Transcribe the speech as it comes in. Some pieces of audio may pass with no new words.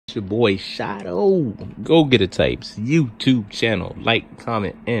Your boy Shadow. Go get it types YouTube channel, like,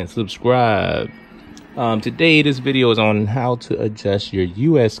 comment, and subscribe. Today this video is on how to adjust your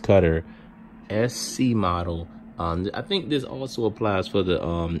uscutter SC model. I think this also applies for the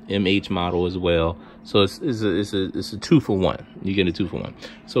MH model as well. So it's a 2-for-1. You get a 2-for-1.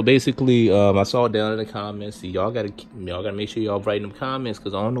 So basically, I saw it down in the comments. See, y'all gotta make sure y'all write in the comments,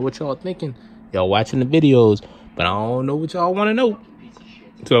 because I don't know what y'all thinking. Y'all watching the videos, but I don't know what y'all want to know.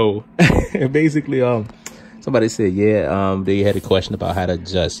 So basically, somebody said, they had a question about how to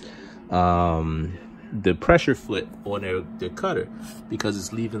adjust the pressure foot on their cutter, because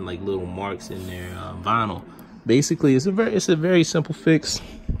it's leaving like little marks in their vinyl. Basically, it's a very simple fix.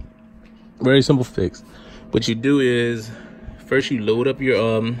 Very simple fix. What you do is, first you load up your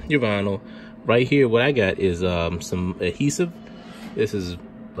vinyl. Right here, what I got is some adhesive. This is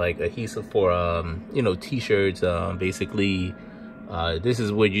like adhesive for t-shirts. Basically, this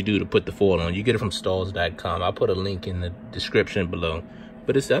is what you do to put the foil on. You get it from stalls.com. I'll put a link in the description below.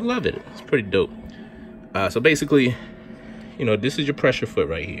 But I love it. It's pretty dope. So basically, this is your pressure foot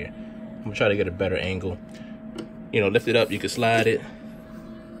right here. I'm gonna try to get a better angle. Lift it up. You can slide it.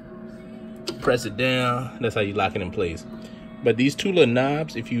 Press it down. That's how you lock it in place. But these two little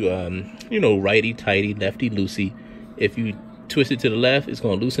knobs, if you righty tighty, lefty loosey, if you twist it to the left, it's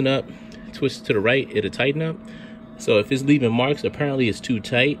gonna loosen up. Twist it to the right, it'll tighten up. So if it's leaving marks, apparently it's too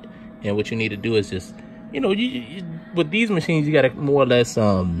tight. And what you need to do is just, with these machines, you gotta more or less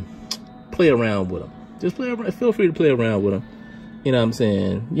play around with them. Just play around. Feel free to play around with them. You know what I'm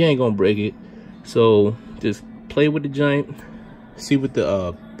saying? You ain't gonna break it. So just play with the joint, see what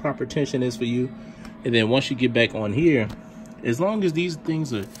the proper tension is for you, and then once you get back on here, as long as these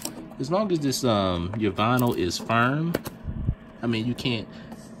things are, as long as this your vinyl is firm, I mean,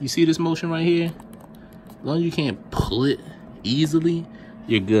 you see this motion right here? As long as you can't pull it easily,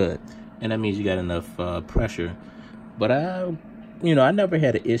 you're good. And that means you got enough pressure. But I never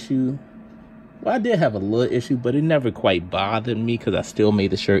had an issue. Well, I did have a little issue, but it never quite bothered me because I still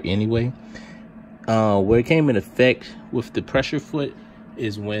made the shirt anyway. Where it came in effect with the pressure foot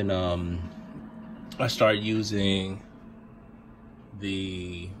is when I started using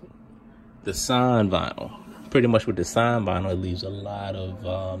the sign vinyl. Pretty much with the sign vinyl, it leaves a lot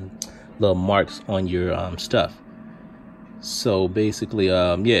of little marks on your stuff. So basically,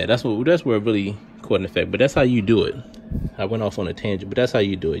 that's where it really caught in effect. But that's how you do it. I went off on a tangent, but that's how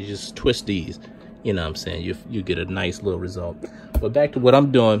you do it. You just twist these. You know what I'm saying? You get a nice little result. But back to what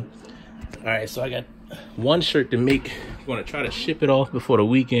I'm doing. All right, so I got one shirt to make. I'm gonna try to ship it off before the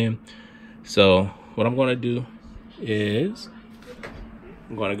weekend. So what I'm gonna do is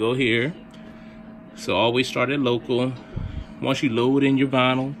I'm gonna go here. So always start at local. Once you load in your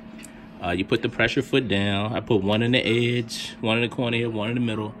vinyl, you put the pressure foot down. I put one in the edge, one in the corner here, one in the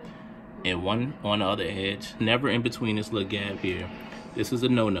middle, and one on the other edge. Never in between this little gap here. This is a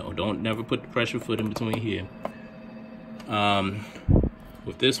no-no. Don't never put the pressure foot in between here.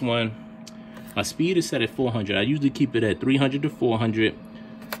 With this one, my speed is set at 400. I usually keep it at 300 to 400.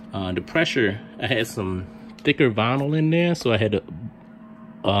 The pressure, I had some thicker vinyl in there, so I had to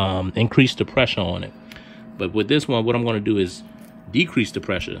increase the pressure on it. But with this one, what I'm going to do is decrease the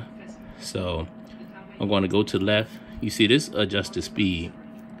pressure. So I'm going to go to the left. You see, this adjusts the speed.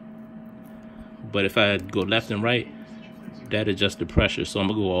 But if I go left and right, that adjusts the pressure. So I'm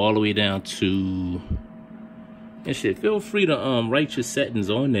going to go all the way down to... And shit, feel free to write your settings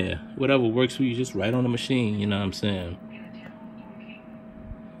on there. Whatever works for you, just write on the machine, you know what I'm saying?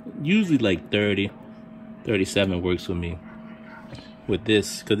 Usually like 30, 37 works for me with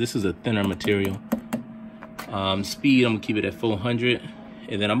this, because this is a thinner material. Speed, I'm gonna keep it at 400.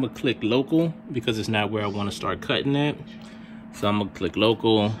 And then I'm gonna click local, because it's not where I wanna start cutting at. So I'm gonna click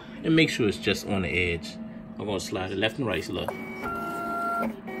local and make sure it's just on the edge. I'm gonna slide it left and right, look.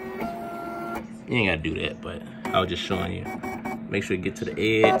 You ain't gotta do that, but I was just showing you. Make sure you get to the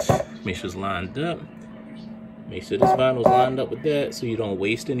edge. Make sure it's lined up. Make sure this vinyl's lined up with that, so you don't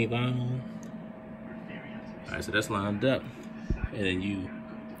waste any vinyl. All right, so that's lined up. And then you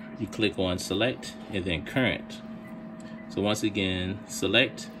click on select and then current. So once again,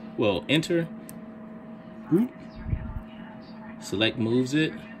 select, well, enter. Select moves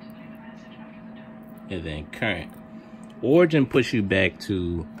it. And then current. Origin puts you back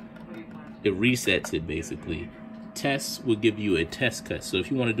to, it resets it basically. Test will give you a test cut. So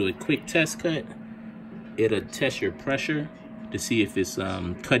if you want to do a quick test cut, it'll test your pressure to see if it's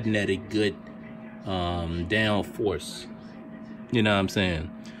cutting at a good down force. You know what I'm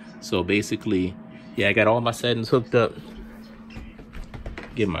saying? So basically, yeah, I got all my settings hooked up.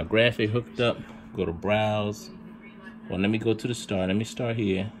 Get my graphic hooked up. Go to browse. Well, let me go to the start. Let me start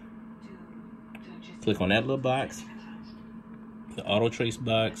here. Click on that little box, the auto trace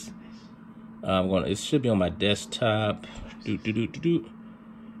box. It should be on my desktop.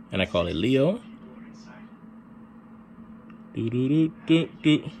 And I call it Leo.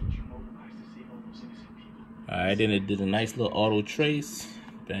 Alright, then it did a nice little auto trace.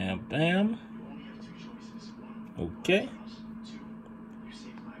 Bam, bam. Okay.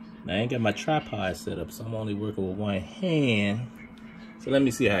 Now I ain't got my tripod set up, so I'm only working with one hand. So let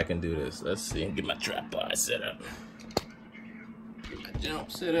me see how I can do this. Let's see. Get my tripod set up. Get my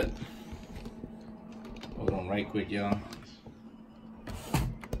jump set up. Hold on right quick, y'all.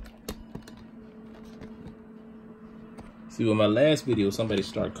 See, with my last video, somebody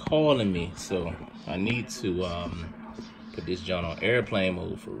started calling me, so I need to put this joint on airplane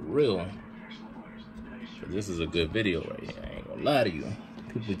mode for real. This is a good video right here. I ain't gonna lie to you.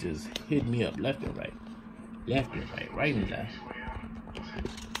 People just hit me up left and right. Left and right, right and left.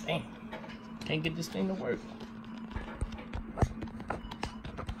 Dang, can't get this thing to work.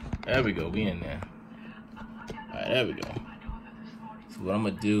 There we go, we in there. Alright, there we go. So what I'm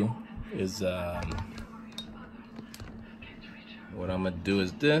gonna do is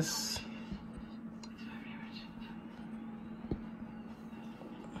this.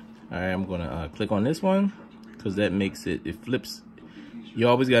 Alright, I'm gonna click on this one because that makes it flips. You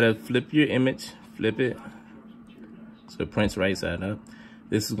always gotta flip your image, flip it so it prints right side up.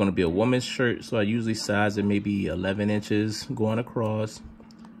 This is gonna be a woman's shirt, so I usually size it maybe 11 inches going across.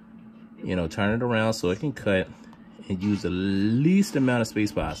 You know, turn it around so it can cut and use the least amount of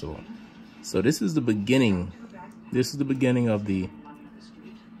space possible. So this is the beginning. This is the beginning of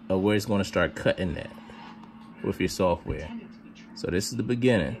where it's gonna start cutting that with your software. So this is the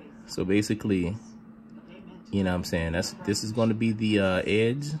beginning. So basically, you know what I'm saying, this is going to be the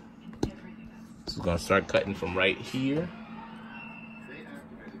edge. This is going to start cutting from right here.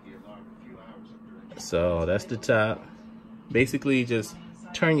 So that's the top. Basically, just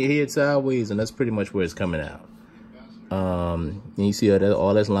turn your head sideways, and that's pretty much where it's coming out. And you see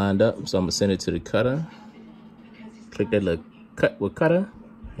all that's lined up. So I'm gonna send it to the cutter. Click that little cut with cutter,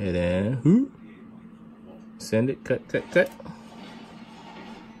 and then send it. Cut, cut, cut.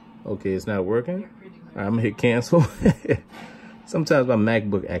 Okay, it's not working. Right, I'm gonna hit cancel. Sometimes my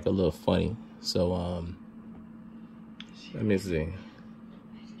MacBook act a little funny, so let me see.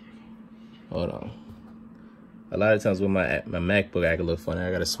 Hold on. A lot of times when my MacBook act a little funny,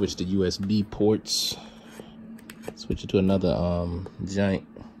 I gotta switch the USB ports. Switch it to another giant,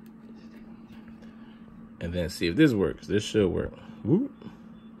 and then see if this works. This should work. Whoop.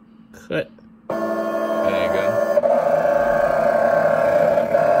 Cut. There you go.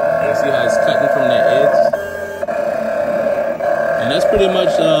 You see how it's cutting from the edge? And that's pretty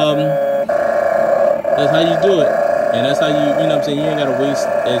much, that's how you do it. And that's how you know what I'm saying, you ain't gotta waste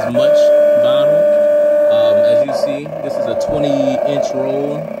as much vinyl. As you see, this is a 20-inch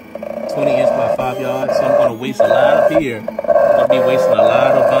roll, 20 inch by 5 yards. So I'm gonna waste a lot up here. I'm gonna be wasting a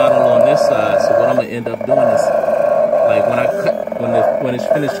lot of vinyl on this side. So what I'm gonna end up doing is, like when I cut, when it's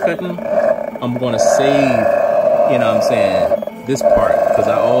finished cutting, I'm gonna save, you know what I'm saying, this part, because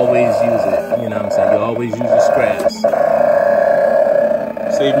I always use it, you know what I'm saying, you always use your scraps.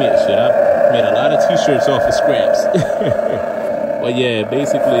 Save me a shit, I made a lot of t-shirts off of scraps. But yeah,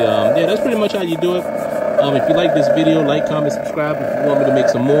 basically, yeah, that's pretty much how you do it. If you like this video, like, comment, subscribe. If you want me to make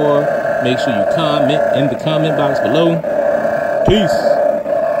some more, make sure you comment in the comment box below. Peace.